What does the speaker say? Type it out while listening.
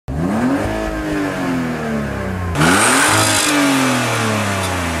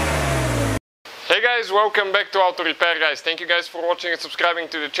guys, welcome back to Auto Repair guys. Thank you guys for watching and subscribing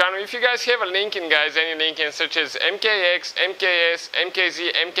to the channel. If you guys have a Lincoln guys, any Lincoln such as MKX, Mks,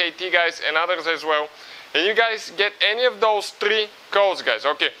 Mkz, Mkt guys and others as well, and you guys get any of those three codes guys,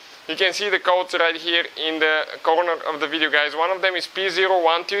 okay, you can see the codes right here in the corner of the video guys. One of them is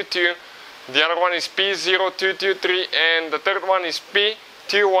P0122, the other one is P0223 and the third one is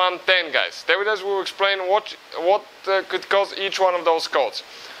P2110 guys. Stay with us, we'll explain what could cause each one of those codes.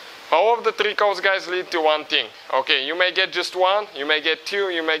 All of the three codes guys lead to one thing. Okay, you may get just one, you may get two,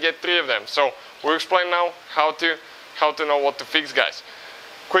 you may get three of them. So we'll explain now how to know what to fix guys.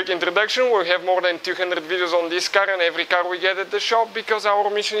 Quick introduction, we have more than 200 videos on this car and every car we get at the shop, because our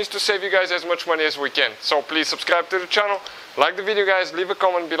mission is to save you guys as much money as we can. So please subscribe to the channel, like the video guys, leave a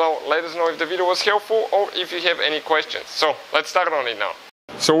comment below, let us know if the video was helpful or if you have any questions. So let's start on it now.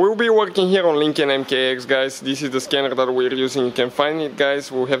 So we'll be working here on Lincoln MKX guys. This is the scanner that we're using. You can find it guys,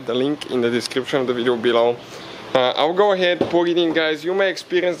 we'll have the link in the description of the video below. I'll go ahead, plug it in guys. You may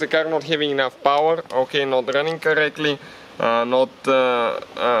experience the car not having enough power, okay, not running correctly,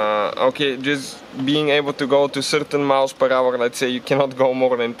 just being able to go to certain miles per hour. Let's say you cannot go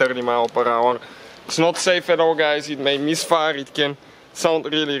more than 30 miles per hour. It's not safe at all guys, it may misfire, it can sound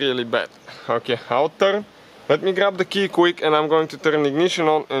really bad. Okay, I'll turn. Let me grab the key quick and I'm going to turn the ignition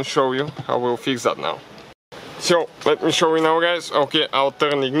on and show you how we'll fix that now. So, let me show you now guys. Okay, I'll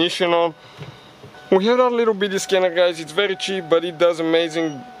turn the ignition on. We have that little bitty scanner guys, it's very cheap but it does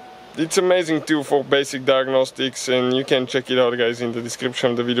amazing. It's amazing too for basic diagnostics, and you can check it out guys in the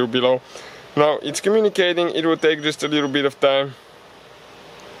description of the video below. Now, it's communicating, it will take just a little bit of time.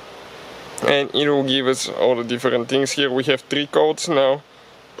 And it will give us all the different things here. We have three codes now.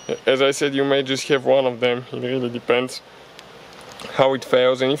 As I said, you may just have one of them, it really depends how it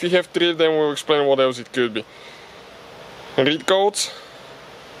fails, and if you have three of them, we'll explain what else it could be. Read codes,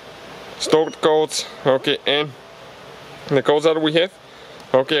 stored codes, okay, and the codes that we have,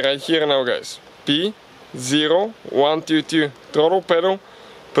 okay, right here now guys. P0122 throttle pedal,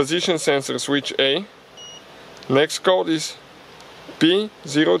 position sensor switch A. Next code is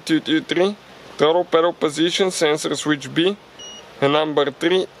P0223 throttle pedal, position sensor switch B. And number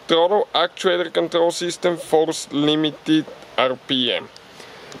 3, throttle actuator control system, force limited RPM.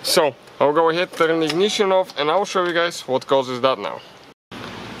 So, I'll go ahead, turn the ignition off, and I'll show you guys what causes that now.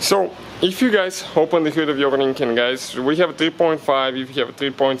 So, if you guys open the hood of your Lincoln guys, we have a 3.5, if you have a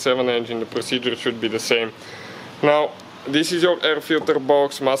 3.7 engine, the procedure should be the same. Now, this is your air filter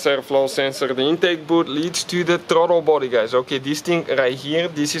box, mass airflow sensor. The intake boot leads to the throttle body guys. Okay, this thing right here,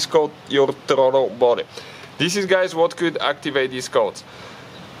 this is called your throttle body. This is guys what could activate these codes.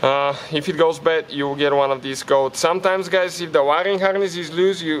 If it goes bad, you will get one of these codes. Sometimes guys, if the wiring harness is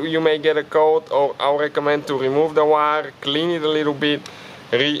loose, you may get a code, or I'll recommend to remove the wire, clean it a little bit,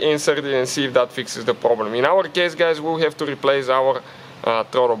 reinsert it and see if that fixes the problem. In our case guys, we'll have to replace our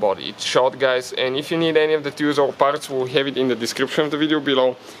throttle body. It's short guys, and if you need any of the tools or parts, we'll have it in the description of the video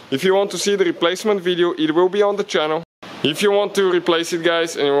below. If you want to see the replacement video, it will be on the channel. If you want to replace it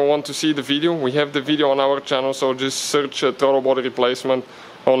guys and you want to see the video, we have the video on our channel, so just search throttle body replacement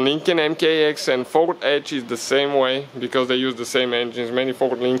on Lincoln MKX, and Ford Edge is the same way because they use the same engines. Many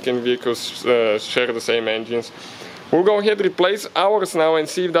Ford Lincoln vehicles share the same engines. We'll go ahead and replace ours now and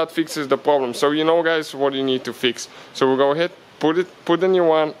see if that fixes the problem. So you know guys what you need to fix. So we'll go ahead, put the new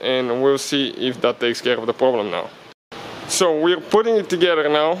one, and we'll see if that takes care of the problem now. So we're putting it together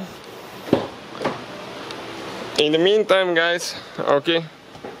now. In the meantime guys, okay,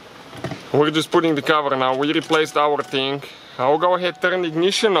 we're just putting the cover now. We replaced our thing. I'll go ahead, turn the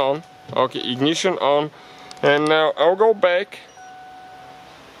ignition on. Okay, ignition on. And now I'll go back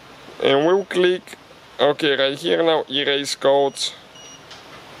and we'll click, okay, right here now, erase codes.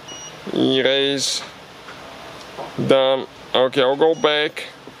 Erase. Done. Okay, I'll go back.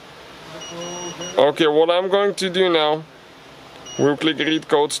 Okay, what I'm going to do now, we'll click read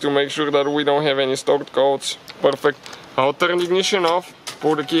codes to make sure that we don't have any stored codes. Perfect. I'll turn the ignition off,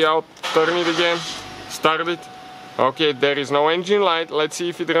 pull the key out, turn it again, start it. Okay, there is no engine light. Let's see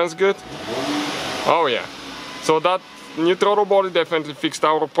if it runs good. Oh yeah. So that new throttle body definitely fixed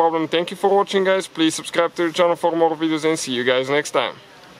our problem. Thank you for watching guys. Please subscribe to the channel for more videos and see you guys next time.